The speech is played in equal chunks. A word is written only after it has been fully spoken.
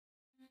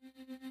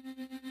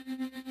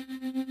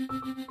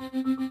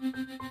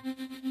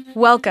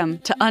Welcome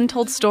to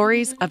Untold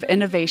Stories of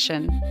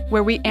Innovation,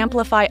 where we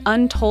amplify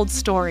untold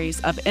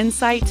stories of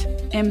insight,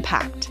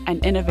 impact,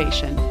 and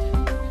innovation.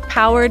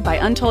 Powered by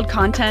Untold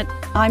Content,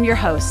 I'm your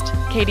host,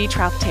 Katie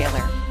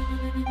Trouth-Taylor.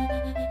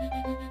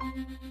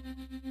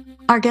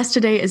 Our guest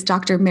today is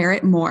Dr.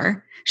 Merritt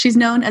Moore. She's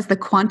known as the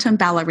Quantum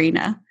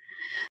Ballerina.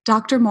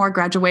 Dr. Moore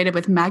graduated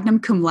with magna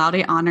cum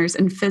laude honors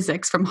in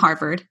physics from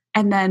Harvard,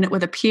 and then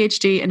with a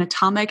PhD in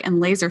atomic and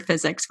laser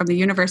physics from the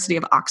University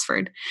of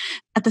Oxford.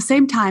 At the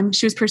same time,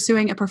 she was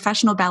pursuing a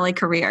professional ballet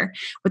career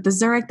with the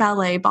Zurich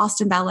Ballet,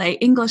 Boston Ballet,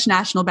 English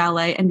National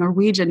Ballet, and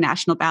Norwegian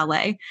National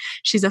Ballet.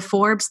 She's a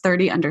Forbes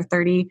 30 under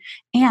 30,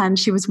 and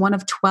she was one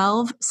of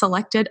 12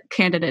 selected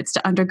candidates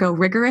to undergo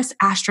rigorous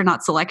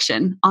astronaut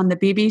selection on the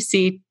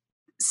BBC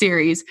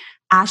series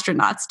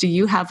Astronauts, Do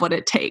You Have What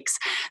It Takes?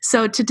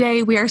 So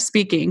today we are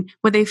speaking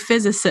with a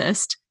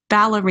physicist,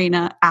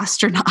 ballerina,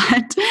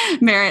 astronaut.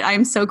 Merritt,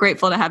 I'm so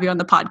grateful to have you on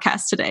the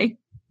podcast today.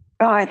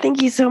 Oh,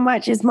 thank you so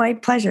much. It's my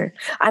pleasure.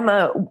 I'm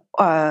a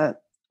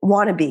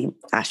wannabe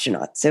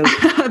astronaut. So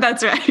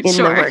that's right. In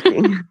the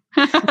working.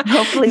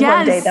 Hopefully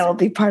one day that will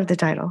be part of the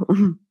title.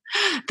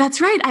 That's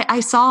right.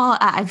 I saw,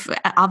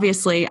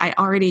 I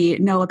already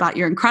know about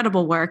your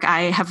incredible work.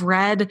 I have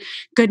read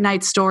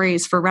Goodnight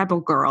Stories for Rebel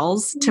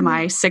Girls to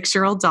my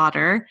 6-year-old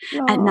daughter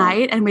at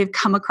night, and we've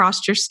come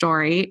across your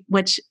story,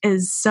 which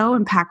is so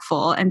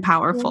impactful and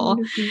powerful.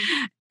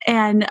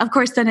 And of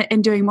course, then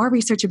in doing more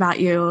research about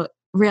you,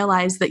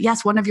 realized that,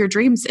 yes, one of your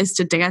dreams is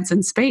to dance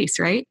in space,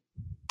 right?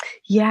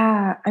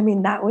 Yeah. I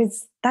mean, that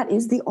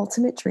is the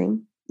ultimate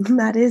dream.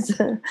 That is,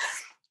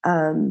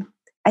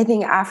 I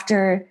think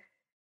after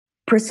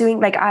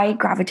pursuing, I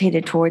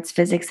gravitated towards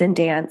physics and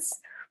dance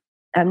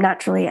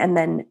naturally. And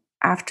then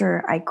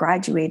after I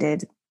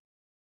graduated,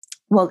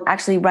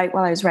 right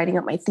while I was writing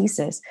up my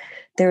thesis,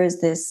 there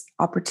was this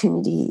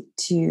opportunity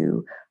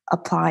to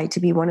apply to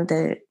be one of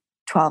the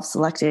 12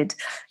 selected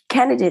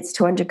candidates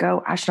to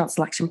undergo astronaut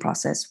selection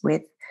process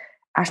with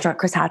astronaut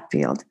Chris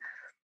Hadfield.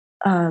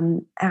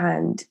 And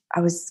I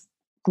was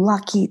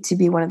lucky to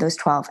be one of those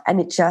 12. And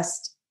it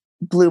just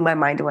blew my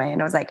mind away.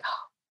 And I was like,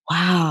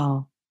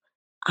 wow.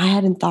 I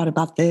hadn't thought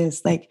about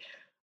this.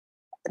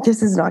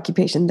 This is an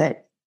occupation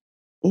that,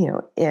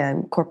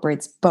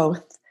 incorporates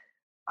both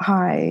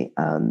high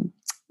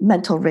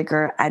mental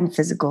rigor and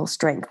physical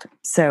strength.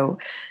 So,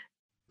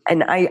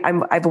 and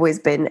I've always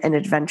been an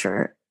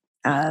adventurer.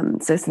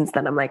 So since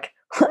then I'm like,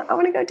 I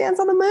want to go dance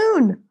on the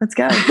moon. Let's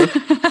go.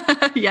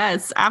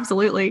 Yes,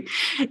 absolutely.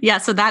 Yeah.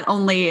 So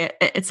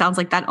it sounds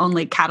like that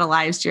only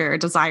catalyzed your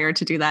desire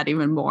to do that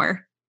even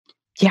more.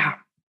 Yeah,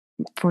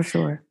 for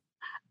sure.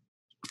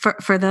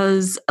 For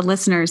those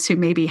listeners who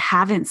maybe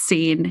haven't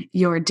seen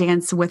your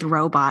Dance with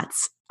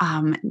Robots,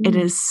 it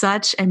is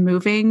such a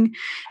moving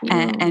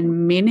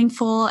and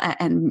meaningful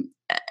and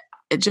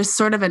just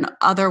sort of an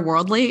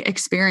otherworldly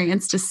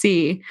experience to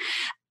see.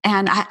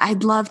 And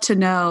I'd love to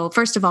know,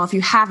 first of all, if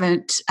you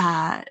haven't,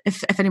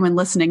 if anyone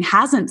listening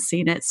hasn't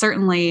seen it,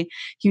 certainly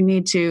you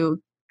need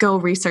to go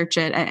research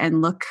it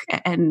and look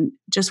and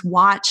just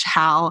watch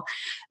how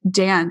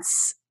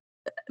dance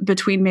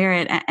between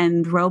Merritt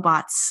and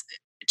robots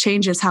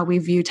changes how we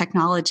view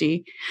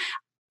technology.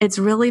 It's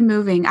really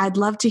moving. I'd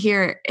love to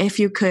hear if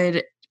you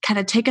could kind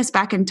of take us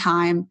back in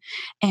time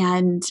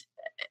and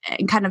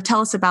kind of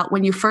tell us about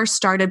when you first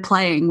started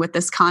playing with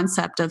this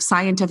concept of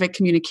scientific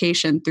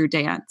communication through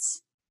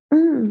dance.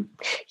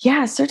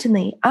 Yeah,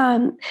 certainly.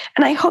 And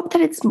I hope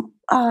that it's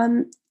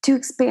to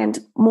expand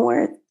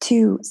more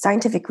to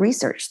scientific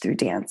research through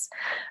dance.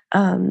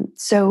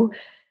 So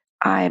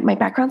my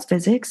background's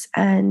physics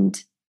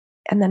and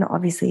then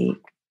obviously,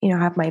 I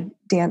have my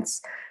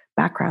dance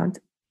background.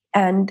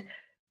 And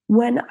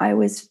when I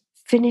was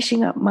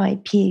finishing up my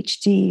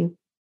PhD,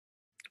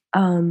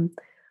 I've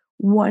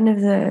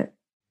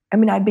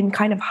been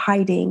kind of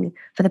hiding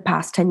for the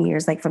past 10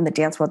 years, from the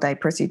dance world I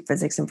pursued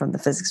physics and from the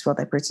physics world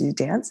I pursued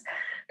dance.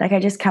 I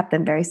just kept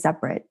them very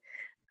separate.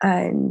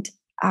 And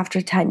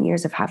after 10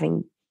 years of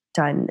having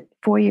done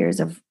 4 years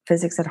of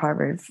physics at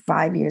Harvard,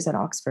 5 years at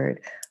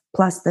Oxford,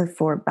 plus the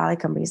 4 ballet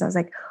companies, I was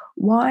like,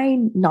 why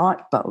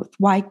not both?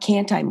 Why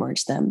can't I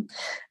merge them?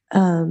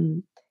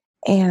 And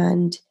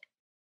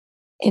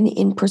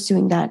in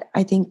pursuing that,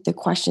 I think the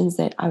questions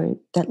that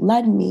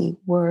led me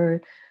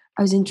were,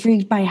 I was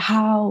intrigued by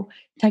how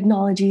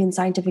technology and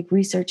scientific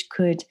research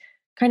could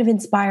kind of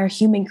inspire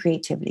human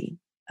creativity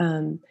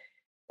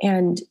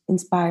and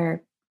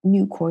inspire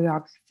new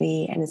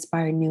choreography and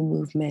inspire new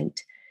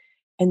movement.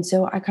 And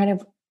so I kind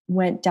of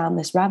went down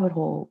this rabbit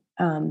hole.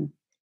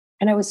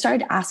 And I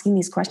started asking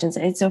these questions.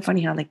 And it's so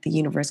funny how the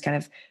universe kind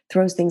of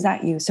throws things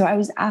at you. So I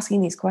was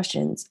asking these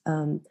questions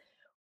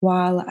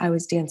while I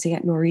was dancing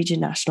at Norwegian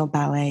National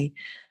Ballet.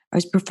 I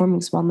was performing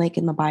Swan Lake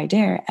in the Baie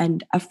d'Air,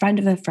 and a friend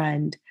of a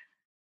friend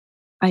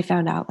I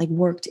found out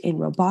worked in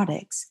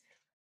robotics.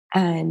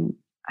 And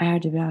I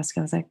had to ask,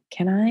 I was like,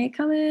 can I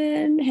come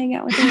in, hang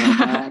out with the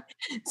robot?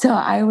 So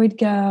I would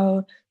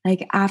go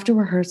after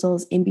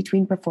rehearsals, in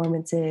between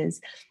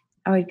performances,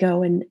 I would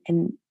go and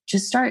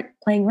just start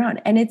playing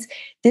around. And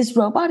this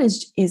robot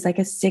is like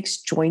a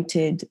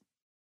 6-jointed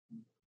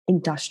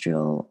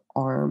industrial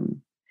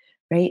arm,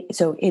 right?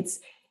 So it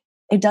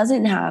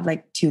doesn't have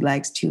like 2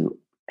 legs, 2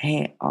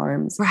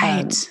 arms.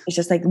 Right. It's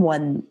just like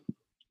one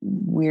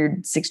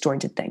weird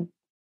 6-jointed thing.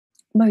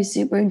 I was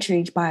super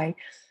intrigued by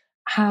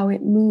how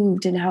it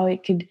moved and how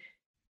it could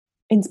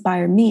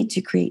inspire me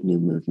to create new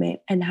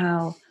movement, and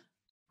how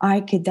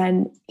I could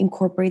then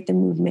incorporate the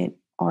movement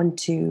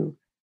onto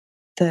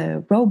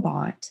the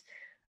robot.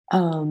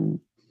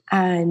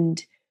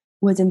 And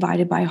was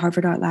invited by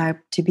Harvard Art Lab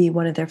to be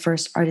one of their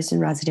first artists in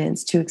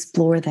residence to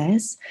explore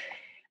this.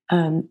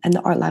 And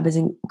the Art Lab is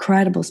an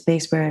incredible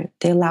space where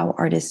they allow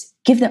artists,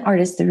 give the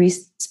artists the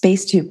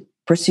space to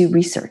pursue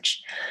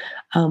research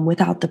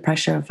without the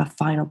pressure of a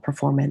final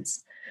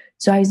performance.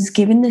 So I was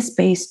given the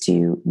space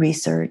to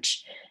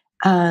research.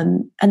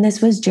 And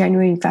this was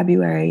January and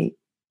February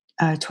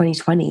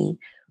 2020,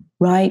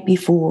 right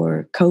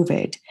before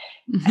COVID.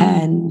 Mm-hmm.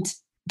 And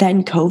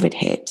then COVID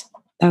hit.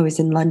 I was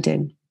in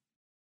London,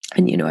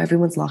 and, you know,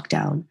 everyone's locked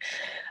down.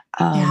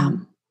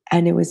 And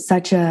it was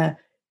such a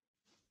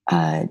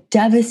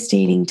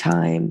devastating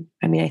time.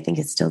 I mean, I think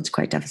it's still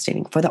quite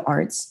devastating for the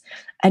arts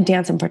and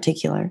dance in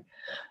particular.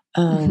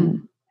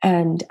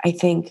 And I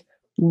think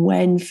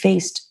when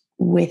faced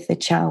with a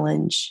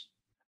challenge,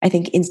 I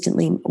think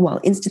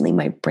instantly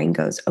my brain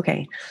goes,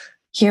 okay,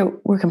 here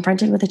we're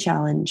confronted with a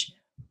challenge.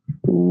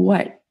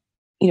 What,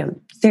 you know,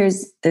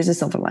 there's a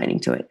silver lining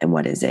to it. And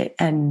what is it?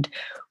 And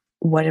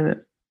what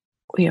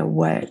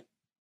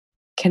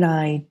can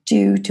I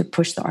do to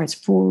push the arts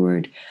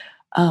forward?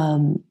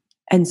 And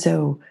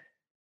so,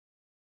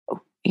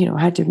 you know,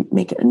 I had to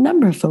make a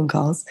number of phone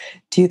calls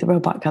to the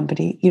robot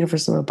company,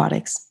 Universal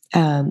Robotics,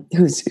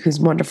 who's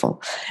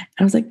wonderful. And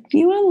I was like, do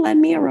you want to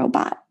lend me a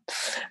robot?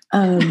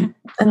 And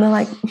they're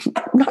like,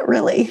 not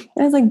really.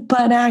 I was like,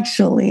 but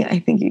actually, I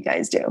think you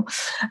guys do.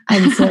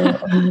 And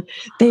so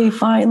they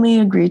finally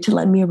agreed to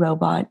lend me a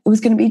robot. It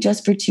was going to be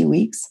just for 2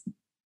 weeks.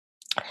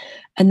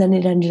 And then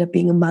it ended up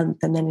being a month.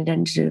 And then it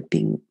ended up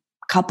being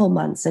a couple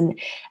months. And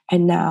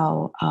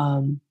now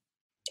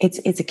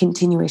it's a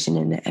continuation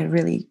and a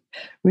really,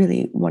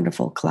 really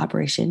wonderful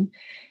collaboration.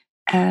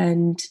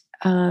 And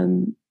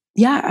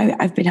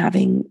I've been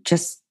having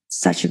just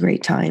such a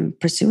great time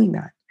pursuing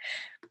that.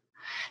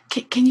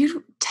 Can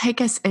you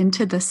take us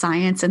into the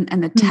science and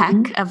the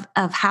tech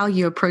of how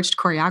you approached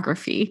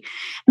choreography?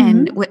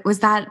 And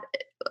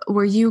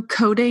were you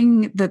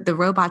coding the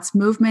robot's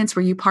movements?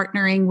 Were you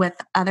partnering with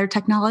other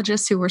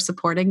technologists who were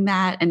supporting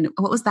that? And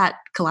what was that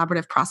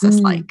collaborative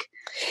process like?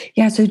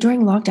 Yeah, so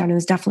during lockdown, it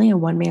was definitely a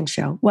one-man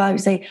show. Well, I would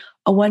say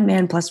a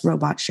one-man plus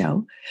robot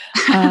show.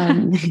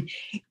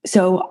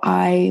 So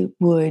I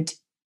would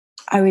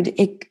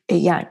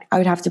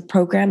have to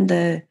program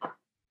the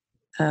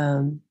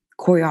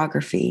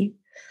choreography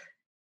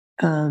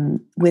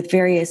with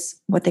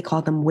various, what they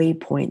call them,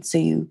 waypoints. So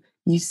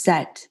you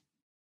set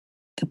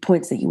the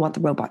points that you want the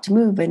robot to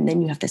move, and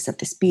then you have to set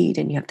the speed,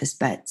 and you have to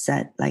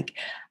set like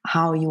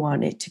how you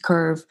want it to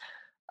curve.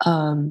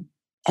 And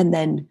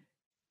then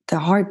the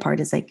hard part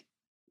is like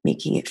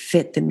making it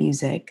fit the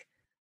music.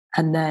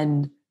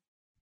 And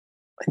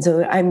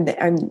so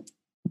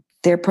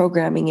they're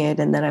programming it,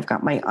 and then I've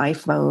got my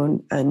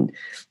iPhone and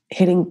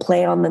hitting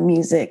play on the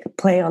music,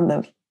 play on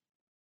the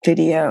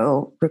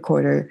video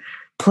recorder,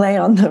 play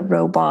on the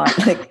robot,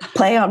 like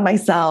play on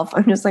myself.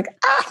 I'm just like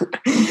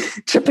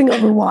tripping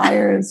over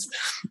wires,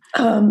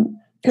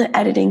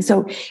 editing.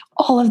 So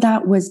all of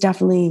that was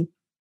definitely,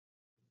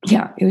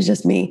 it was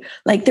just me.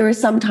 Like there were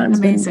some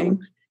times when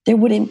there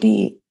wouldn't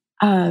be,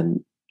 I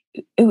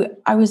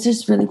was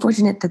just really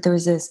fortunate that there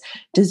was this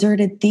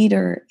deserted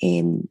theater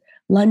in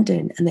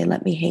London, and they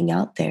let me hang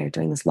out there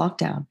during this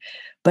lockdown.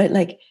 But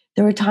like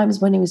there were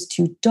times when it was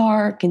too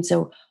dark, and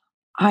so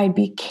I'd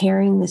be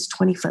carrying this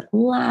 20-foot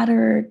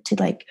ladder to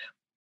like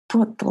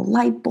put the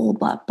light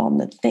bulb up on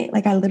the thing.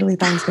 Like I literally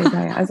thought I was crazy.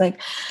 I was like,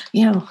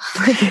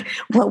 like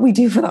what we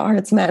do for the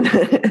arts, man.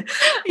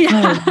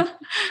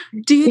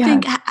 Do you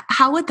think,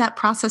 how would that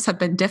process have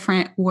been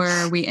different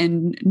were we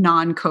in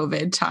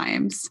non-COVID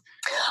times?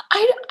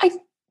 I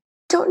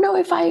don't know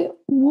if I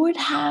would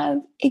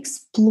have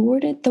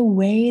explored it the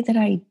way that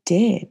I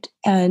did.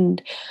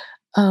 And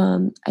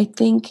I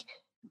think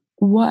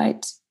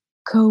what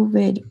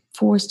COVID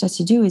forced us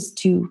to do is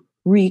to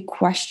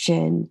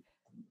re-question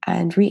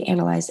and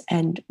reanalyze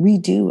and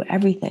redo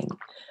everything.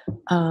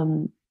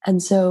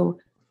 And so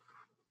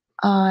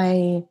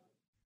I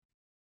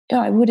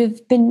would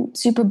have been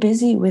super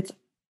busy with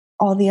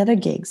all the other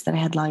gigs that I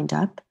had lined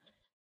up.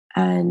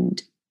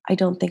 And I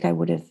don't think I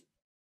would have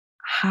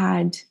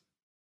had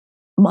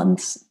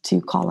months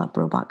to call up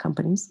robot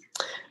companies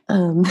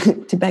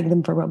to beg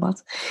them for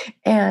robots,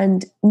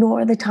 and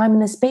nor the time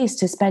and the space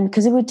to spend,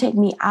 because it would take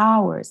me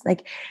hours.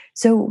 Like,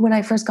 so when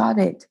I first got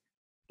it,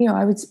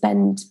 I would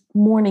spend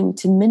morning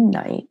to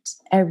midnight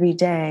every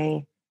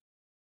day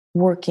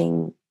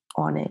working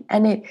on it,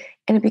 and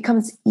it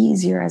becomes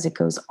easier as it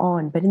goes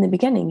on. But in the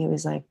beginning, it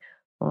was like,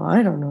 well,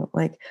 I don't know,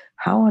 like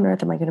how on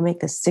earth am I going to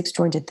make this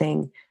 6-jointed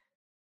thing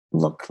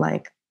look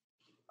like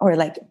or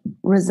like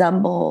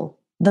resemble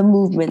the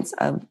movements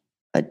of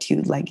a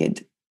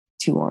two-legged,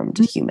 two-armed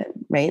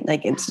human, right?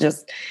 Like it's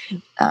just,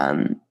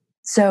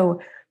 so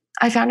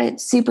I found it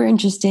super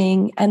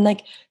interesting. And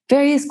like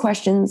various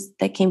questions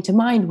that came to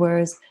mind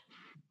was,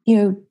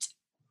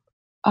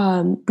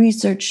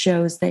 research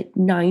shows that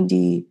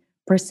 90%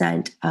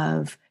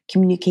 of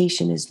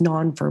communication is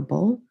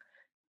nonverbal,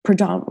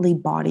 predominantly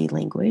body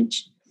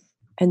language.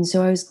 And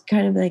so I was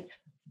kind of like,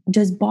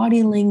 does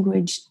body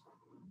language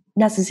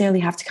necessarily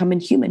have to come in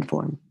human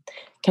form?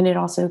 Can it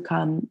also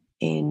come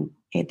in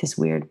this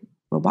weird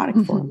robotic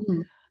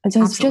form? And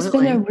so it's just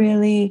been a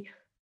really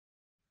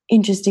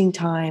interesting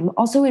time,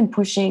 also in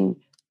pushing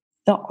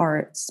the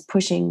arts,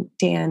 pushing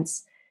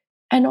dance.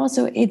 And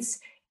also it's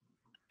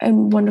a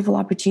wonderful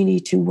opportunity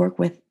to work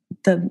with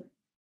the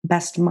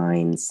best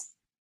minds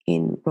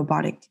in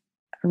robotic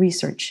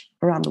research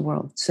around the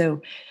world.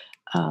 So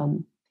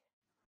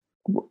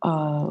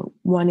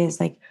one is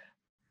like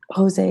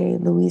Jose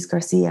Luis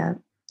Garcia,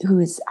 who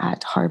is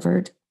at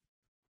Harvard,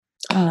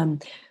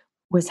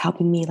 was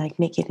helping me like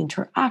make it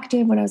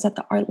interactive when I was at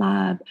the art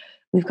lab.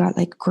 We've got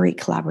like great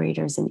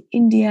collaborators in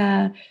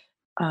India.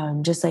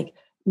 Just like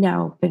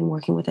now been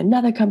working with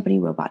another company,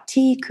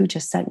 Robotique, who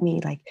just sent me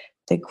like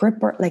the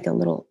gripper, like a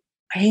little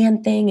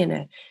hand thing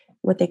and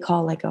what they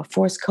call like a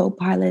force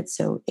co-pilot,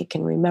 so it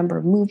can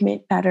remember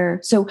movement better.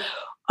 So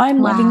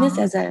I'm loving this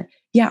as a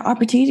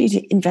opportunity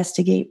to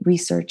investigate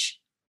research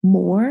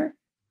more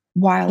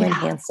while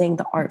enhancing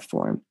the art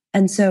form.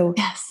 And so,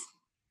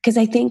 because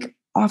I think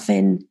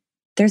often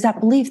there's that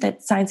belief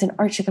that science and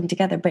art should come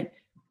together, but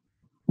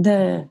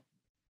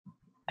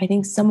I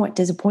think somewhat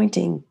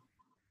disappointing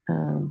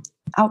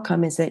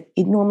outcome is that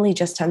it normally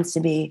just tends to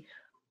be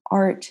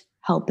art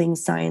helping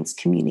science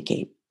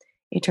communicate.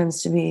 It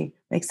tends to be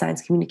like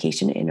science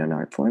communication in an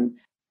art form.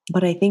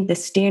 But I think the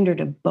standard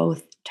of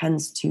both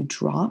tends to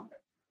drop.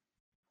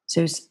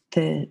 So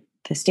the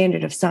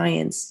standard of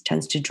science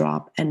tends to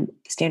drop and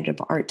the standard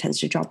of art tends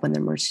to drop when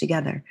they're merged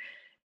together.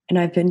 And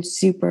I've been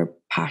super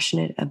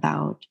passionate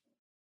about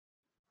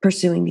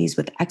pursuing these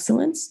with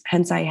excellence.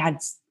 Hence, I had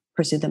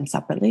pursued them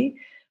separately.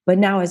 But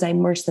now as I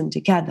merge them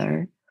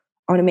together,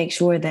 I want to make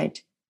sure that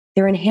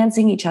they're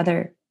enhancing each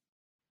other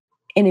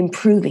and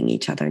improving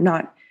each other.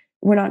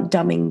 We're not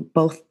dumbing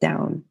both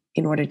down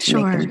in order to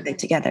make them fit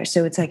together.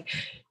 So it's like,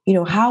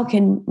 how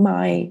can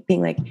my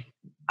being like,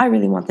 I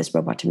really want this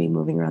robot to be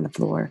moving around the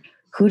floor.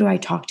 Who do I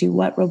talk to?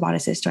 What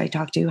roboticist do I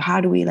talk to?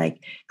 How do we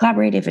like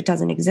collaborate? If it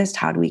doesn't exist,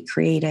 how do we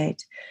create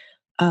it?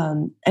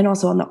 And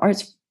also on the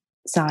arts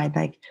side,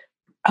 like,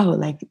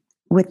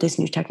 with this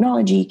new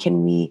technology,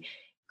 can we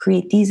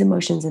create these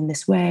emotions in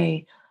this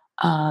way?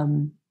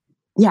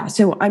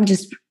 So I'm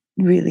just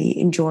really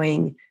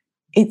enjoying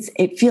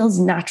it feels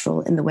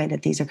natural in the way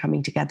that these are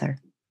coming together.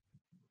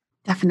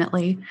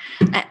 Definitely.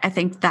 I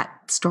think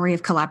that story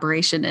of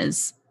collaboration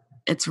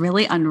it's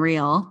really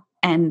unreal.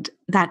 And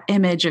that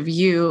image of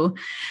you,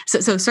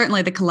 so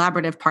certainly the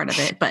collaborative part of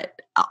it,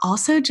 but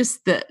also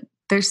just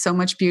there's so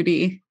much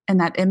beauty in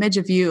that image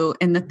of you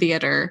in the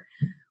theater,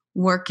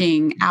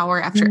 working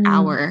hour after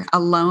hour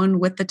alone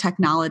with the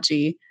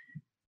technology,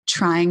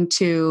 trying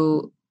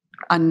to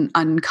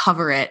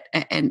uncover it,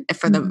 and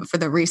for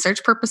the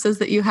research purposes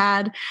that you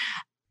had.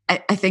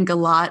 I think a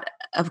lot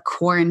of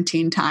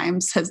quarantine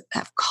times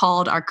have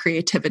called our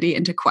creativity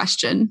into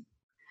question,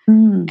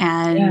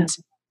 and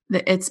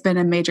it's been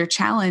a major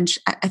challenge,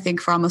 I think,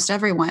 for almost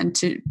everyone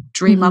to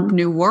dream up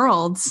new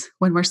worlds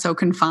when we're so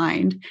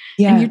confined.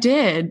 And you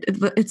did.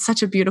 It's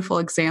such a beautiful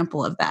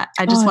example of that.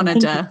 I just wanted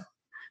to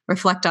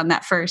reflect on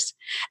that first.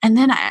 And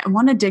then I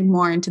want to dig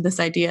more into this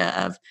idea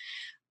of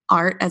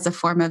art as a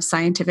form of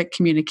scientific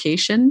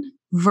communication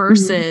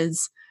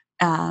versus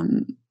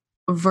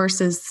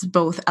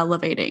both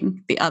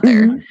elevating the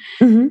other.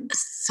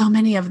 So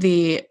many of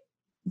the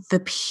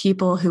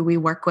people who we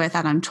work with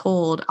at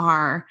Untold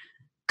are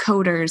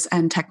coders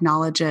and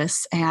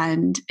technologists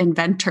and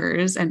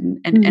inventors and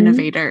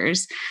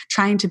innovators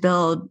trying to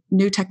build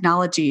new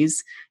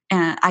technologies,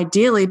 and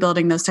ideally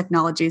building those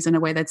technologies in a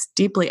way that's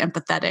deeply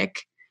empathetic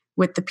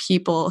with the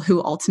people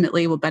who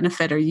ultimately will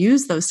benefit or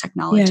use those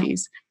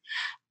technologies.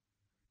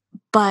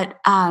 But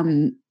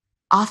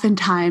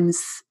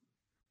oftentimes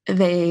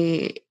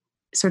they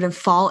sort of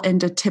fall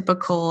into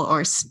typical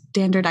or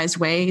standardized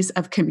ways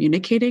of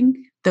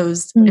communicating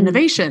those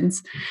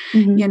innovations,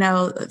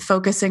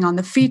 focusing on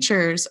the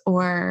features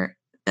or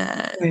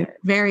the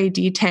very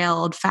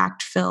detailed,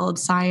 fact-filled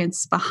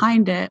science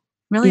behind it.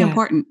 Really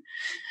important.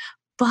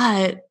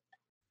 But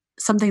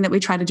something that we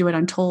try to do at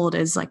Untold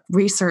is like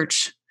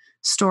research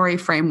story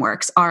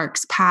frameworks,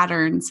 arcs,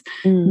 patterns,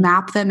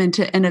 map them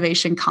into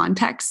innovation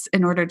contexts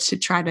in order to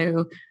try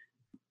to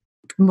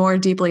more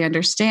deeply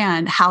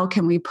understand how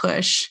can we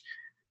push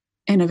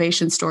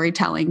innovation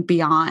storytelling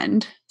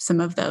beyond some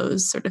of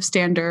those sort of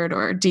standard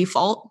or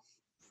default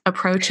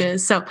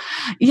approaches. So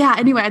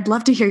anyway, I'd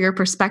love to hear your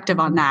perspective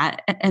on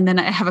that. And then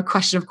I have a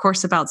question, of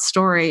course, about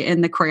story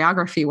in the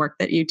choreography work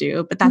that you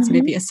do, but that's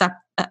maybe a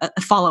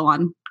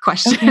follow-on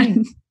question.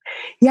 Okay.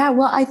 Yeah,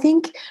 well,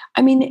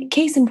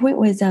 case in point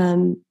was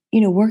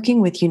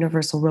working with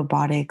Universal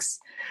Robotics,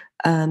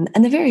 and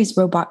the various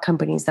robot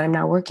companies that I'm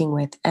now working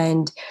with.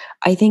 And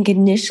I think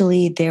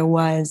initially there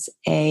was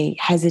a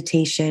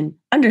hesitation,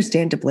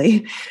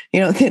 understandably,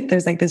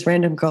 there's like this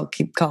random girl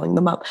keep calling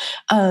them up.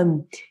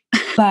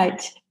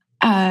 But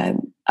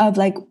of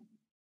like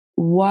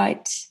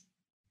what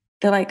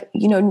they're like,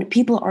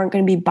 people aren't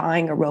going to be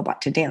buying a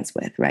robot to dance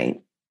with,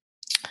 right?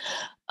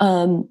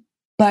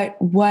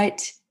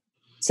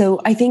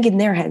 So I think in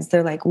their heads,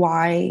 they're like,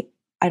 why?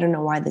 I don't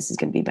know why this is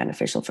going to be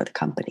beneficial for the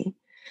company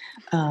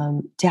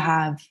to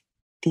have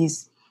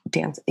these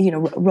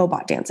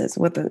robot dances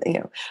with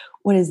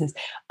what is this?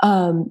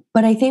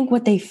 But I think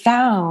what they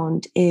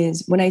found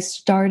is when I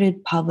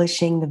started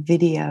publishing the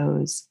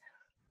videos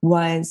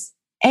was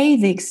A,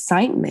 the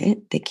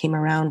excitement that came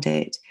around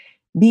it,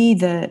 B,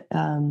 the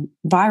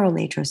viral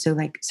nature. So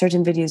like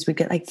certain videos would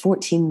get like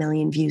 14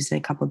 million views in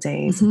a couple of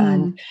days.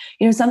 And,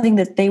 something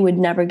that they would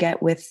never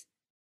get with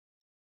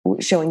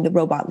showing the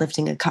robot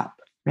lifting a cup,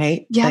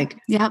 right? Yep.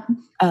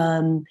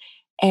 And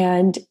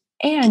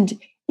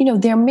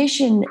their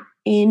mission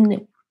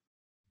in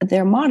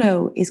their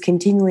motto is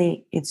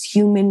continually, it's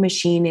human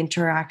machine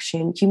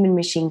interaction, human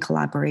machine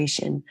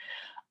collaboration.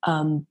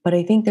 But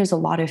I think there's a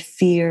lot of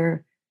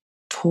fear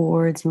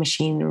towards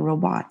machine and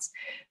robots.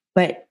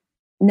 But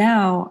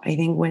now I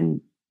think when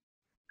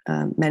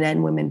men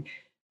and women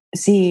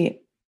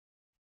see,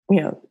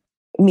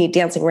 me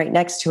dancing right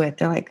next to it,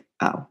 they're like,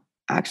 oh,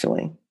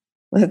 actually,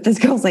 this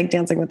girl's like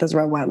dancing with this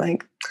robot.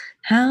 Like,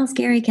 how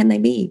scary can they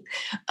be?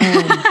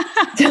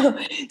 So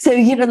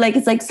like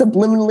it's like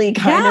subliminally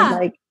kind of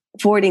like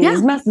forwarding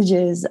these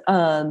messages.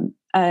 And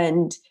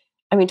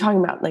I mean,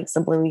 talking about like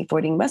subliminally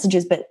forwarding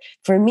messages, but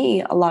for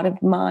me, a lot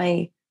of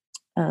my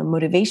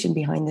motivation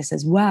behind this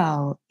as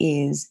well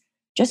is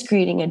just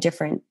creating a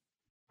different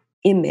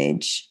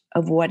image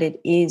of what it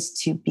is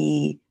to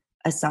be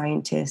a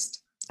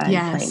scientist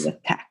and playing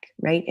with tech,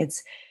 right?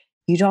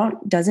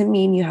 Doesn't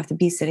mean you have to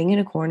be sitting in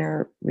a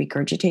corner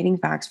regurgitating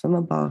facts from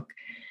a book.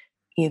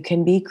 You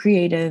can be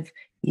creative.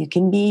 You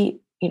can be,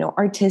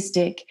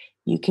 artistic.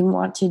 You can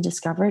want to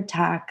discover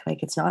tech.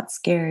 Like it's not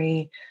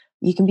scary.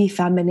 You can be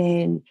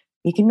feminine.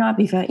 You can not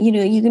be,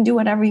 you can do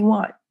whatever you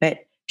want, but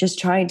just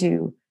try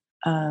to,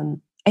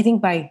 I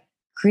think by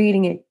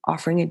creating it,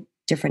 offering a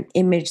different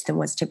image than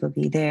what's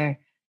typically there,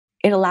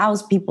 it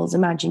allows people's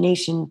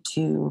imagination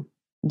to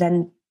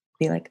then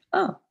be like,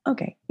 oh,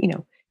 okay,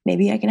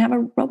 maybe I can have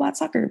a robot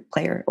soccer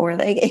player, or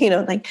like,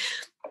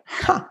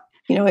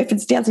 if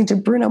it's dancing to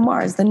Bruno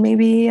Mars, then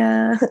maybe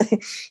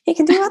he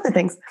can do other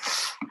things.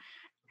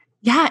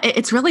 Yeah,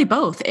 it's really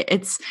both.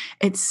 It's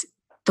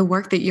the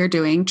work that you're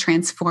doing,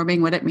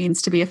 transforming what it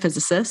means to be a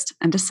physicist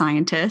and a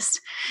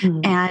scientist.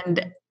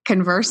 And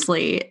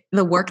conversely,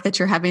 the work that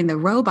you're having the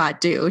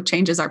robot do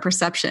changes our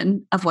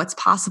perception of what's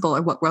possible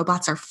or what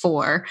robots are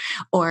for,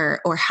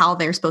 or how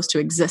they're supposed to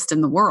exist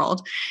in the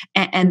world.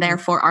 And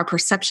therefore our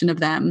perception of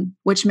them,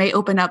 which may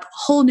open up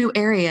whole new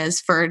areas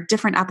for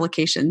different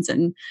applications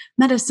in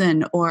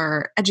medicine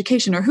or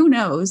education, or who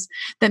knows,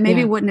 that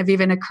maybe wouldn't have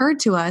even occurred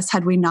to us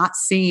had we not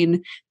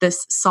seen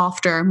this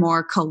softer,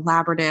 more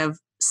collaborative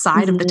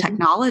side of the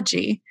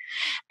technology.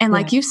 And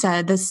like you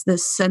said, this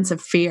sense of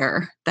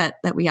fear that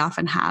we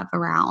often have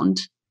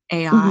around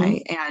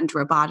AI and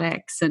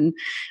robotics, and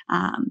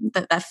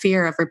that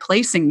fear of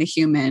replacing the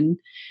human.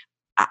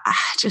 I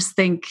just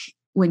think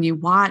when you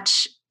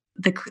watch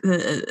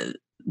the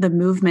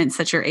movements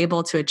that you're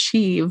able to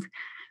achieve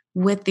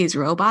with these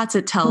robots,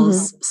 it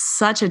tells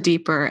such a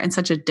deeper and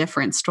such a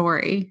different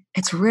story.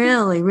 It's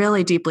really,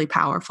 really deeply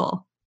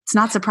powerful. It's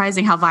not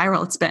surprising how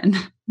viral it's been.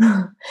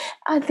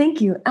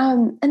 Thank you.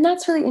 And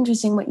that's really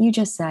interesting what you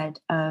just said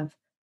of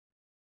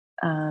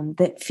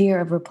that fear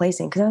of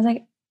replacing. Because I was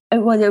like,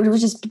 it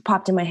was just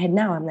popped in my head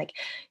now. I'm like,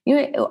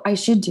 what I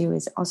should do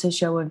is also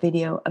show a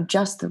video of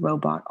just the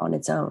robot on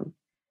its own.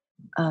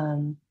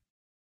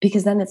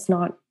 Because then it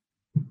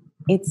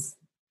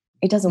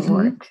doesn't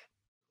work.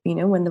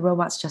 When the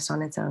robot's just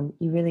on its own,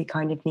 you really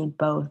kind of need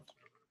both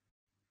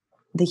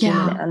the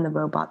human and the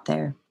robot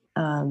there.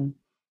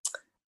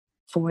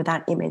 For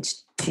that image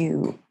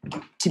to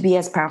be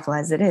as powerful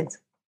as it is.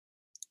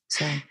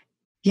 So,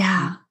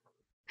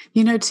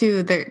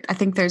 too, I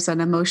think there's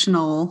an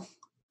emotional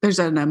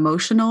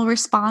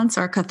response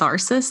or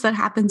catharsis that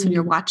happens when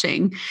you're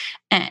watching.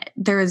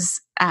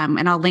 There's,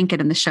 and I'll link it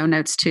in the show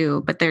notes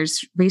too, but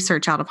there's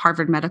research out of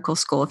Harvard Medical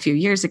School a few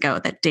years ago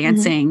that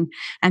dancing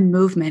and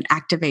movement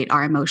activate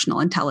our emotional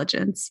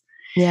intelligence.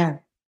 Yeah.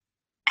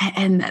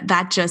 And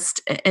that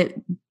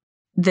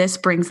this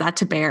brings that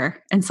to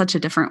bear in such a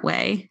different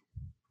way.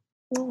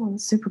 Oh,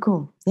 super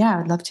cool. Yeah,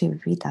 I'd love to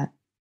read that.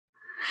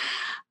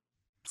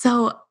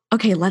 So,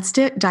 okay, let's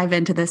dive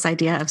into this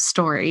idea of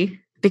story,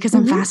 because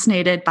I'm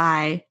fascinated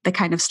by the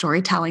kind of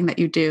storytelling that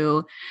you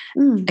do,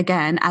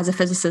 again, as a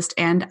physicist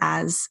and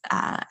as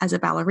a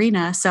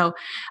ballerina. So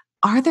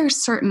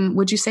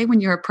would you say when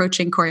you're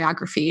approaching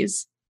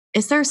choreographies,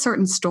 is there a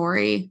certain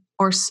story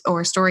or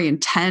story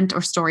intent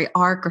or story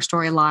arc or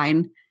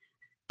storyline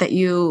that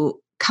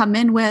you come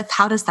in with?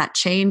 How does that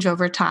change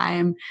over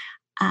time?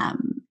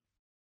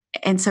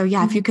 And so,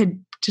 yeah, if you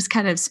could just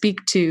kind of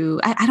speak to,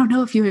 I don't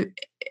know if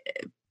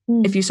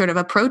you sort of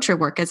approach your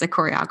work as a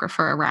choreographer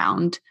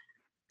around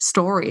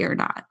story or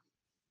not.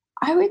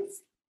 I would,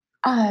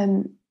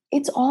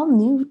 it's all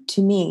new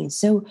to me.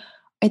 So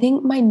I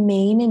think my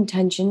main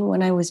intention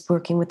when I was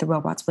working with the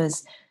robots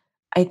was,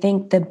 I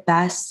think the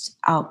best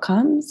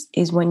outcomes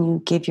is when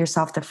you give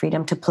yourself the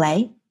freedom to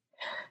play.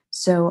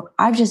 So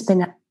I've just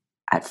been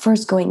at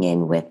first going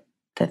in with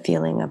the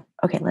feeling of,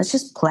 okay, let's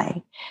just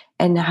play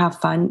and have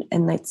fun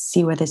and let's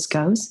see where this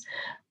goes.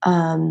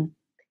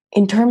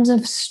 In terms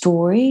of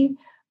story,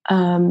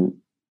 I've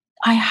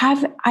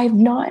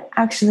not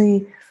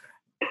actually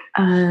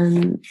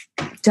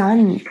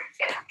done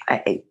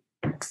a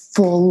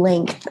full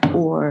length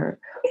or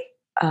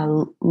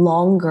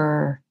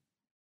longer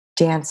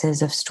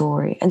dances of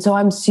story. And so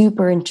I'm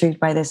super intrigued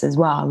by this as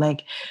well.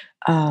 Like,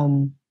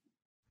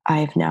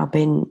 I've now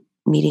been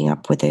meeting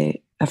up with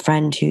a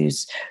friend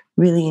who's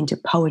really into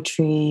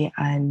poetry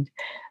and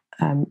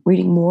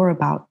reading more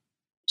about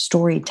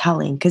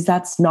storytelling, because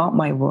that's not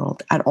my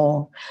world at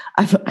all.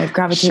 I've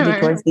gravitated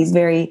towards these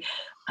very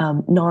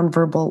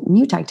nonverbal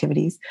mute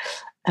activities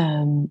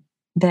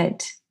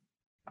that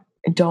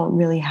don't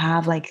really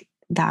have like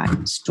that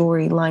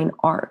storyline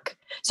arc.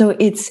 So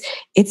it's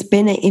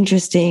been an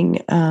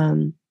interesting,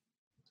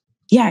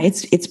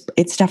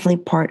 it's definitely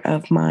part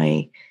of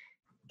my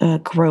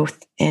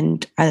growth,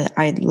 and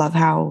I love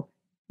how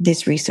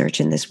this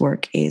research and this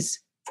work is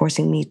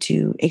forcing me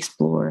to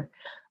explore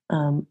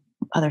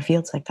other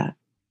fields like that.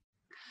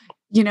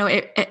 You know,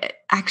 it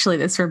actually,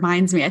 this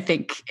reminds me, I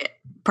think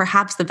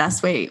perhaps the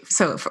best way,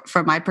 so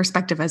from my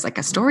perspective as like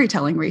a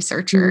storytelling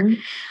researcher,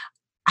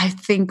 I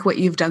think what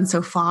you've done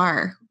so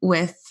far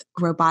with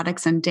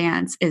robotics and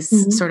dance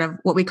is sort of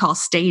what we call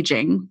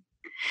staging.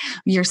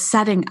 You're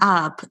setting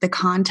up the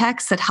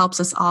context that helps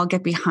us all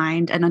get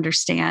behind and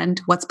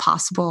understand what's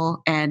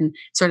possible and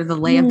sort of the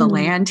lay of the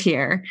land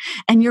here.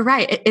 And you're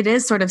right. It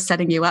is sort of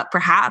setting you up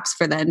perhaps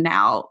for then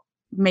now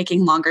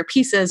making longer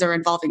pieces or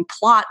involving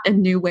plot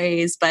in new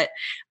ways. But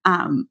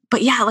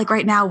yeah, like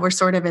right now we're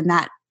sort of in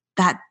that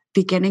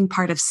beginning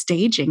part of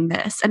staging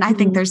this. And I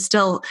think there's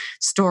still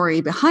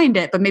story behind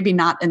it, but maybe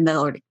not in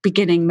the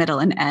beginning, middle,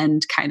 and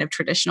end kind of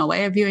traditional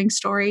way of viewing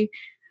story.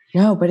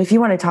 No, but if you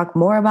want to talk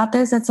more about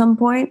this at some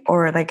point,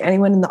 or like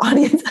anyone in the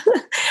audience,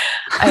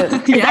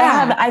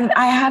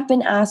 I have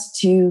been asked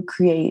to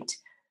create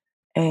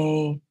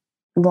a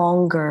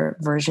longer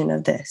version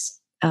of this.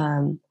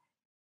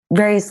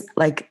 Various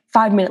like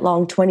 5-minute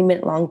long,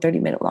 20-minute long,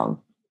 30-minute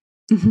long.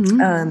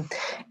 And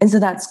so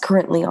that's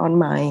currently on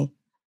my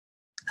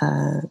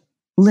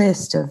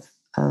list of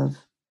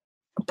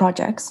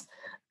projects.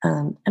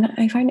 And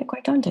I find it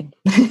quite daunting.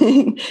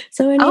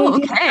 So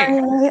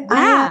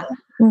I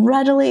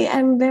readily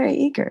am very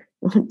eager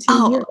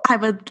to hear.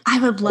 I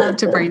would love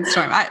to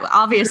brainstorm.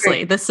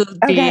 Obviously, this would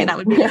be that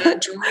would be a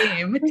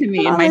dream to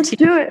me and my let's team.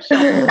 Do it.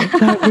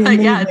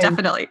 Yeah,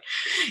 definitely.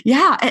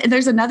 Yeah, and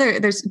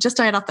there's just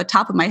right off the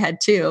top of my head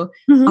too,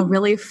 a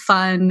really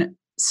fun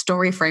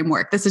story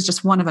framework. This is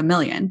just one of a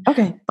million.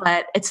 Okay,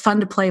 but it's fun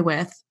to play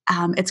with.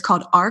 It's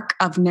called Arc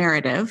of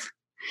Narrative.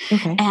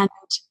 Okay, and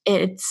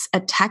it's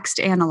a text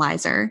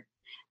analyzer.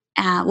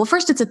 Well,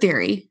 first it's a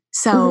theory.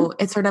 So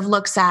it sort of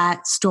looks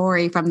at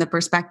story from the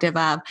perspective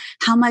of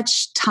how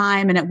much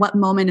time and at what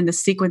moment in the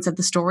sequence of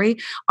the story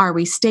are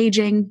we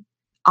staging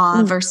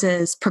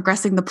versus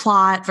progressing the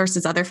plot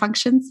versus other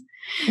functions.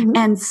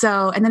 And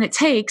then it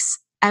takes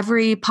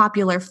every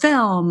popular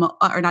film,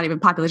 or not even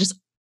popular, just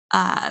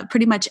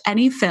pretty much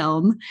any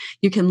film,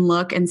 you can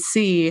look and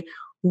see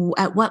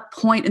at what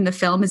point in the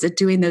film is it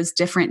doing those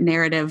different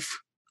narrative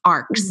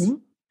arcs.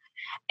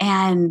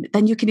 And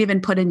then you can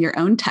even put in your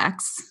own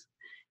texts.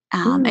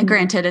 And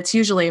granted, it's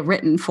usually a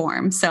written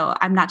form, so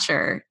I'm not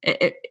sure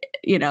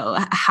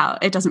how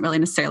it doesn't really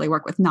necessarily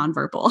work with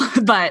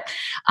nonverbal, but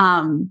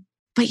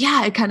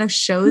yeah, it kind of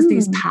shows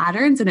these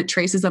patterns and it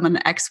traces them on the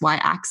XY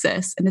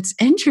axis, and it's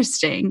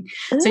interesting.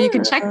 So you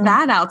can check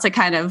that out to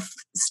kind of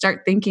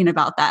start thinking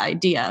about that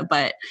idea.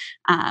 But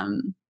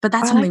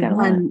that's only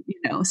one,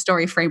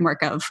 story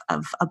framework of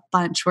a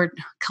bunch. We're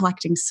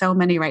collecting so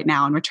many right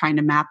now, and we're trying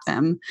to map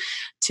them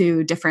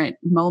to different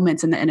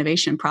moments in the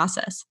innovation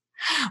process.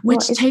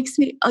 Which takes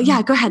me,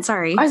 go ahead.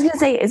 Sorry. I was going to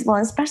say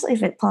especially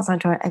if it plots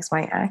onto our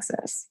XY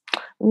axis.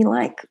 We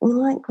like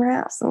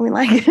graphs, and we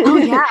like. Oh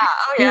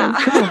yeah.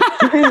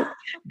 Cool.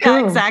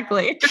 Yeah,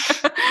 exactly.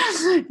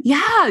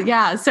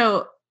 Yeah.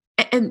 So,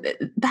 and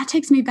that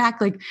takes me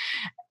back. Like,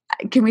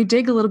 can we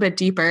dig a little bit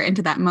deeper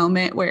into that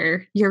moment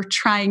where you're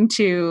trying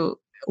to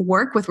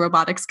work with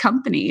robotics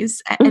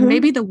companies and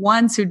maybe the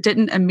ones who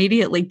didn't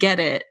immediately get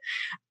it?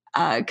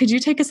 Could you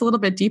take us a little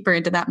bit deeper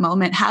into that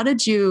moment? How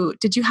did you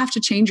have to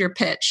change your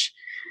pitch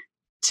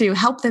to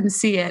help them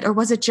see it? Or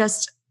was it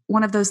just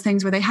one of those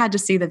things where they had to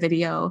see the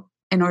video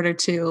in order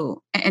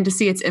to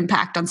see its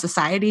impact on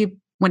society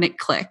when it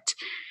clicked?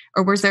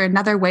 Or was there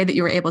another way that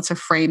you were able to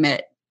frame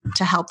it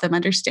to help them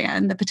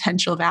understand the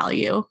potential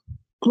value?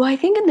 Well, I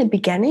think in the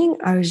beginning,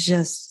 I was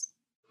just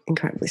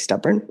incredibly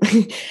stubborn.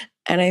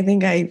 And I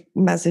think I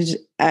messaged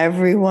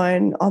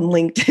everyone on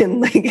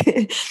LinkedIn,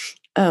 like,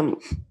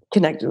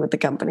 connected with the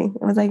company.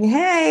 I was like,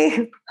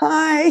 hey,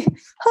 hi,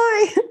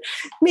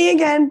 me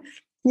again.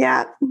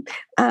 Yeah.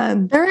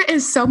 There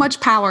is so much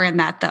power in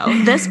that, though.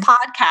 This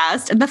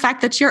podcast and the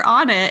fact that you're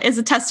on it is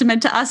a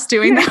testament to us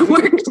doing that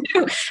work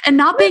too, and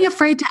not being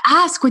afraid to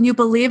ask when you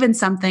believe in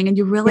something and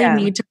you really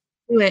need to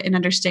do it and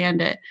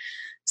understand it.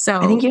 So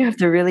I think you have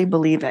to really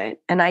believe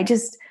it. And I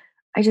just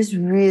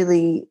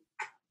really,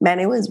 man,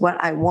 it was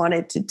what I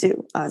wanted to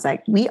do. I was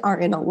like, we are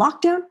in a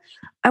lockdown.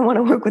 I want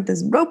to work with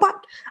this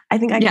robot. I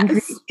think I can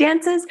create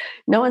dances.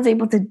 No one's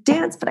able to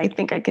dance, but I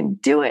think I can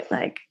do it.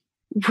 Like,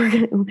 we're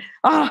gonna,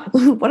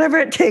 whatever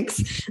it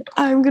takes,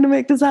 I'm gonna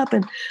make this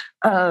happen.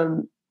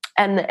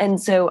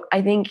 And so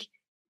I think,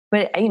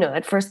 but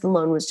at first the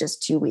loan was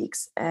just 2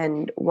 weeks,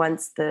 and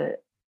once the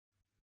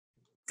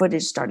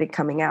footage started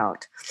coming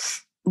out,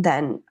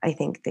 then I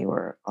think they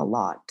were a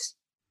lot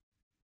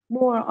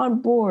more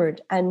on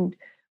board. And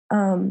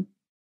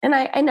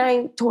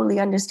I totally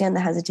understand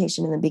the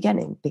hesitation in the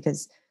beginning,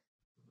 because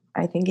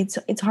I think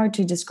it's hard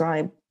to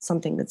describe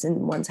something that's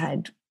in one's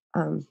head.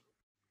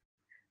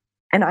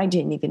 And I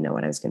didn't even know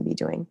what I was going to be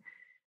doing.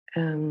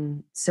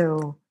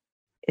 So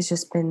it's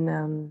just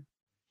been,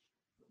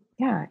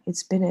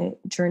 it's been a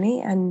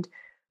journey. And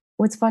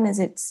what's fun is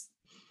it's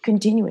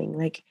continuing.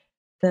 Like,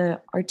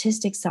 the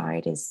artistic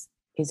side is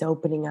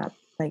opening up,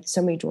 like,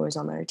 so many doors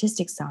on the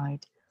artistic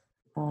side.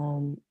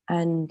 And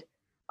on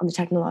the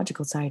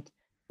technological side,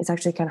 it's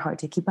actually kind of hard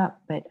to keep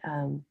up. But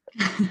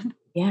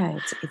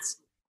it's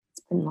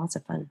been lots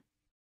of fun.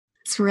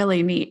 It's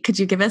really neat. Could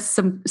you give us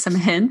some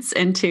hints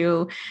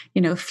into,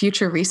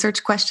 future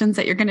research questions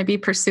that you're going to be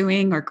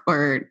pursuing,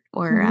 or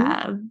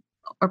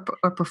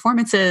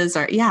performances,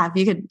 or if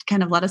you could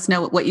kind of let us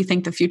know what you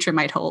think the future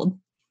might hold?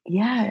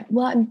 Yeah,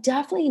 well, I'm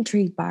definitely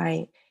intrigued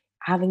by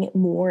having it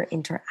more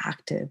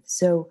interactive.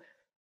 So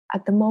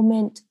at the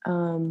moment,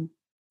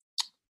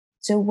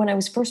 so when I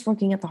was first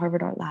working at the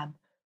Harvard Art Lab,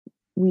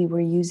 we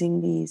were using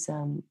these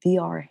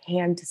VR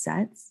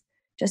handsets,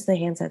 just the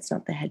handsets,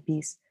 not the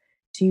headpiece,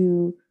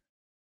 to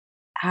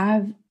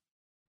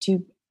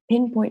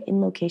pinpoint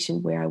in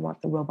location where I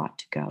want the robot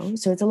to go.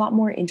 So it's a lot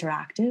more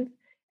interactive,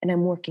 and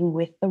I'm working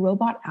with the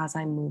robot as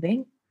I'm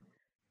moving.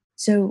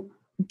 So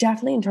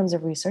definitely in terms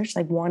of research,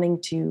 like, wanting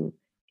to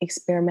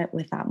experiment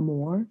with that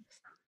more,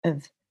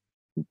 of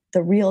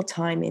the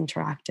real-time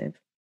interactive.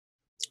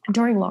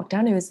 During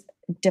lockdown, it was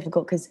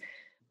difficult because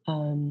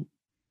in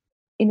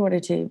order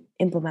to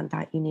implement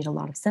that, you need a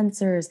lot of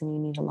sensors and you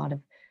need a lot of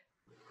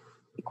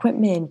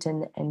equipment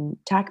and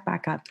tech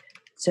backup.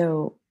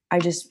 So I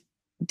just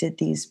did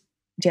these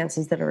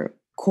dances that are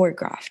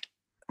choreographed,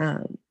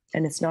 and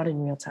it's not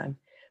in real time.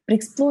 But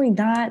exploring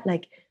that,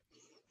 like,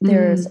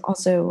 there's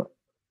also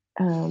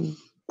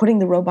putting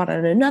the robot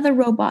on another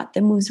robot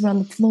that moves around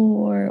the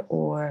floor,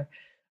 or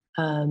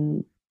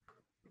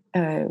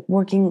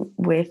working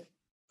with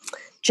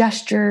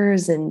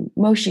gestures and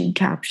motion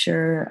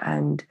capture,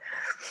 and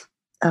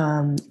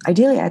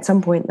ideally at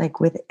some point, like,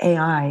 with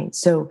AI.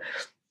 So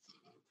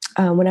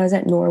when I was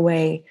at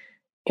Norway,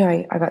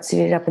 I got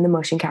suited up in the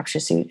motion capture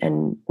suit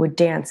and would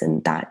dance,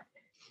 and that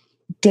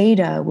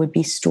data would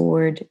be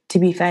stored to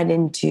be fed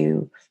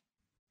into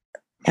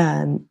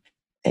a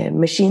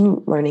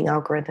machine learning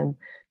algorithm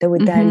that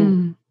would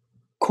then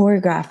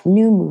choreograph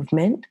new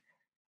movement.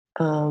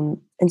 And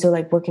so,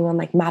 like, working on,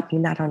 like,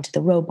 mapping that onto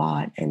the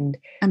robot, and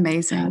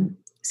amazing.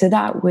 So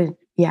that would,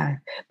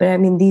 but I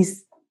mean,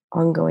 these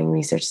ongoing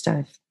research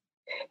stuff,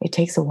 it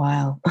takes a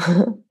while.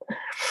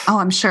 Oh,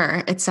 I'm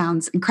sure it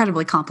sounds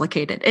incredibly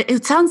complicated.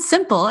 It sounds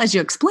simple as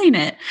you explain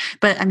it,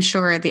 but I'm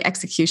sure the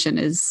execution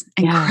is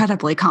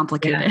incredibly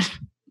complicated.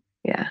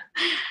 Yeah.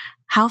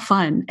 How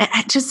fun.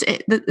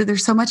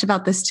 There's so much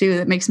about this too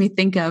that makes me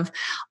think of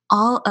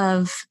all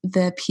of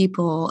the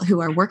people who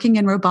are working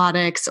in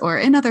robotics or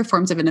in other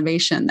forms of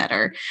innovation that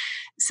are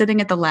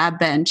sitting at the lab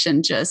bench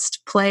and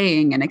just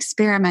playing and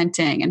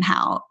experimenting, and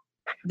how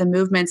the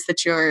movements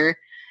that you're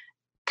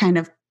kind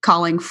of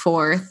calling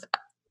forth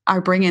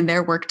are bringing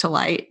their work to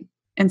light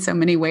in so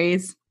many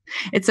ways.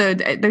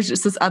 There's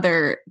just this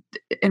other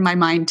in my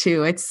mind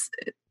too. It's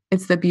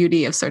the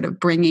beauty of sort of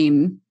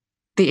bringing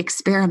the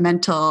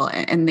experimental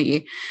and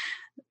the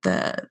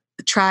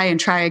try and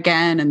try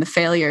again, and the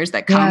failures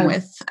that come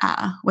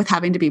with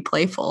having to be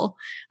playful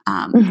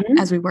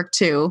as we work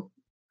to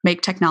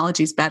make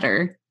technologies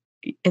better.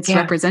 It's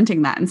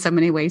representing that in so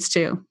many ways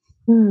too.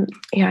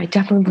 Yeah, I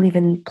definitely believe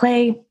in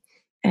play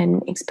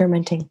and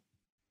experimenting,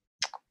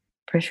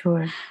 for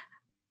sure.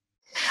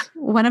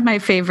 One of my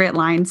favorite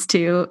lines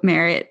too,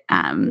 Merritt,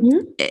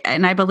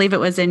 and I believe it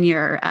was in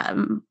your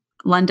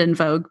London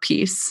Vogue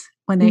piece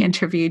when they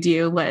interviewed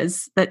you,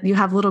 was that you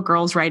have little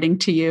girls writing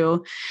to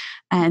you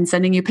and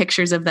sending you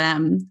pictures of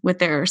them with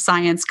their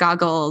science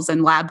goggles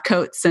and lab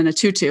coats and a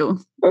tutu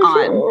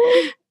on.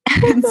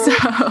 And so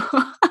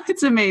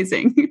it's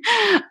amazing.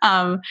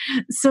 I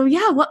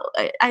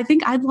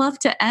think I'd love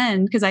to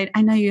end, because I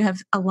know you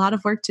have a lot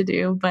of work to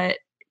do, but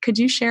could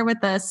you share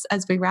with us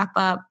as we wrap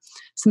up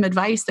some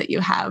advice that you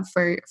have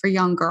for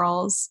young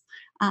girls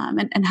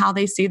and how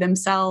they see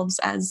themselves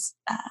as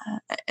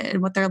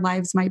and what their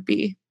lives might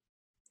be?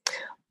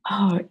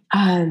 Oh,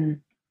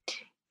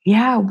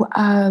 yeah.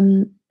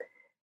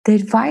 The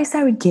advice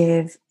I would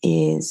give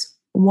is,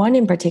 one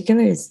in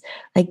particular is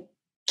like,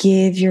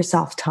 give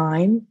yourself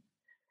time.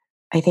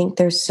 I think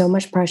there's so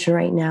much pressure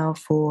right now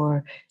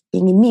for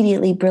being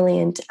immediately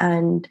brilliant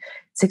and,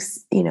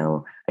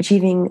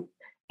 achieving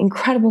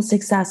incredible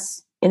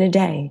success in a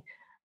day.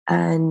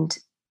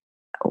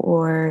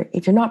 Or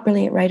if you're not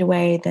brilliant right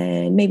away,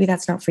 then maybe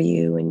that's not for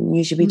you and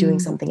you should be doing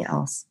something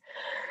else.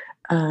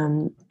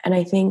 And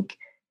I think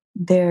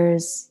for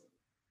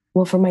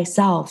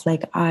myself,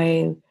 like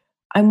I'm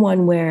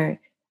one where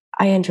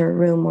I enter a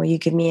room where you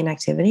give me an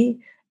activity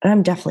and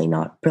I'm definitely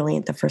not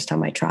brilliant the first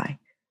time I try,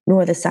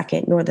 nor the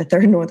second, nor the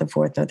third, nor the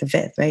fourth, nor the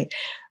fifth, right?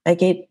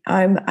 Like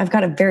I've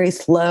got a very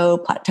slow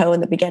plateau in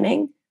the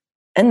beginning,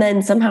 and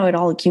then somehow it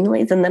all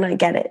accumulates and then I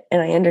get it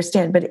and I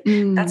understand. But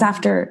that's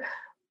after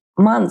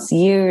months,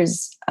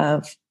 years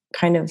of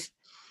kind of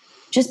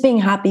just being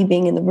happy,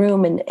 being in the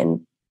room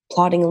and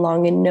plodding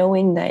along and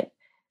knowing that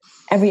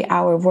every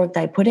hour of work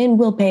that I put in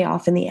will pay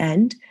off in the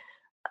end,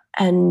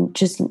 and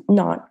just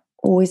not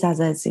always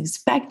as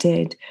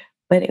expected,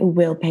 but it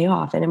will pay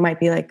off. And it might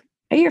be like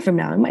a year from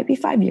now, it might be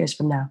 5 years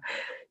from now.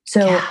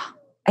 So yeah.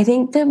 I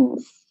think the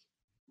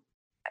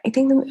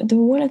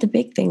one of the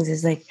big things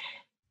is like,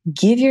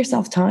 give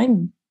yourself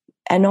time,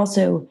 and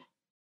also,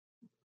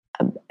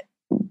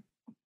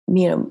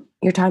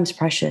 your time's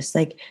precious.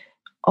 Like,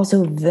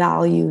 also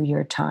value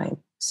your time.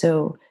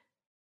 So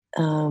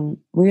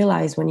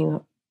realize when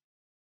you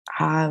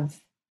have,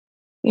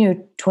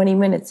 20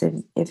 minutes,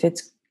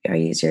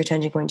 is your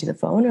attention going to the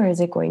phone, or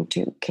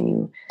can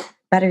you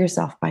better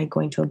yourself by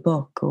going to a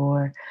book,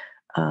 or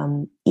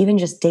even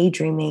just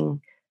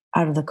daydreaming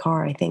out of the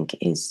car, I think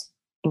is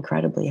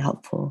incredibly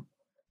helpful.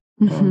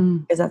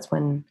 Because that's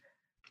when,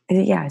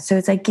 so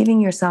it's like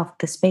giving yourself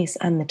the space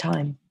and the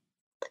time.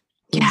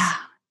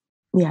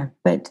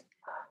 But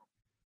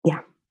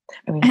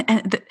I mean,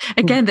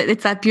 again,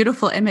 it's that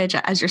beautiful image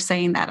as you're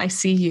saying that. I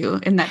see you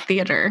in that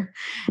theater,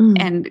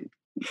 and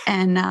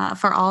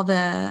for all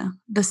the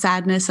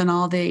sadness and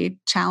all the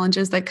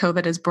challenges that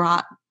COVID has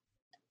brought,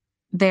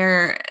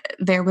 there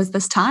was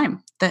this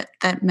time that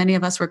many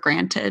of us were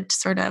granted to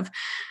sort of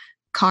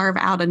carve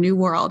out a new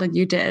world, and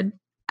you did.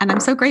 And I'm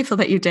so grateful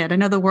that you did. I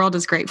know the world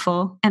is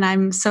grateful, and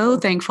I'm so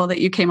thankful that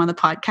you came on the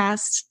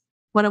podcast.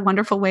 What a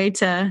wonderful way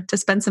to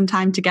spend some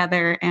time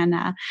together. And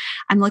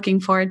I'm looking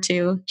forward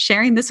to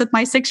sharing this with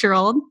my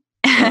 6-year-old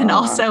and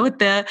also with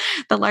the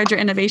larger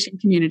innovation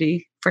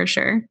community for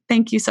sure.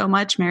 Thank you so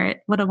much,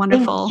 Merritt. What a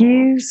wonderful. Thank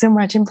you so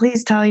much. And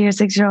please tell your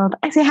 6-year-old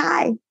I say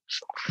hi.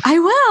 I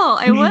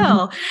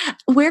will.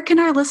 Where can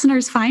our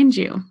listeners find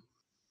you?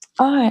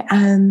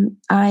 I'm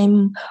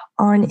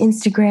on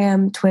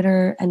Instagram,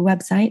 Twitter, and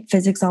website,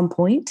 Physics on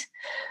Point.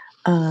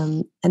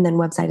 And then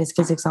website is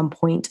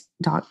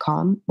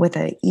physicsonpoint.com with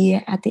an E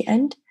at the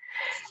end.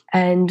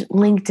 And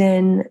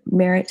LinkedIn,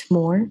 Merritt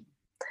Moore.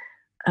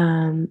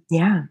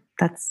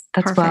 That's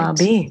Perfect. Where I'll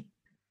be.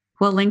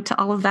 We'll link to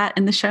all of that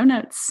in the show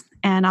notes,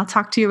 and I'll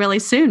talk to you really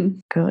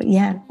soon. Cool.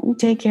 Yeah.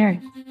 Take care.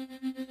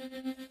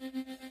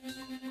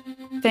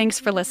 Thanks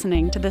for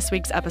listening to this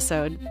week's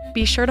episode.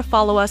 Be sure to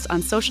follow us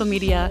on social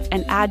media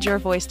and add your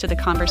voice to the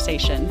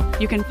conversation.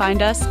 You can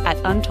find us at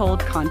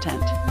Untold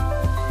Content.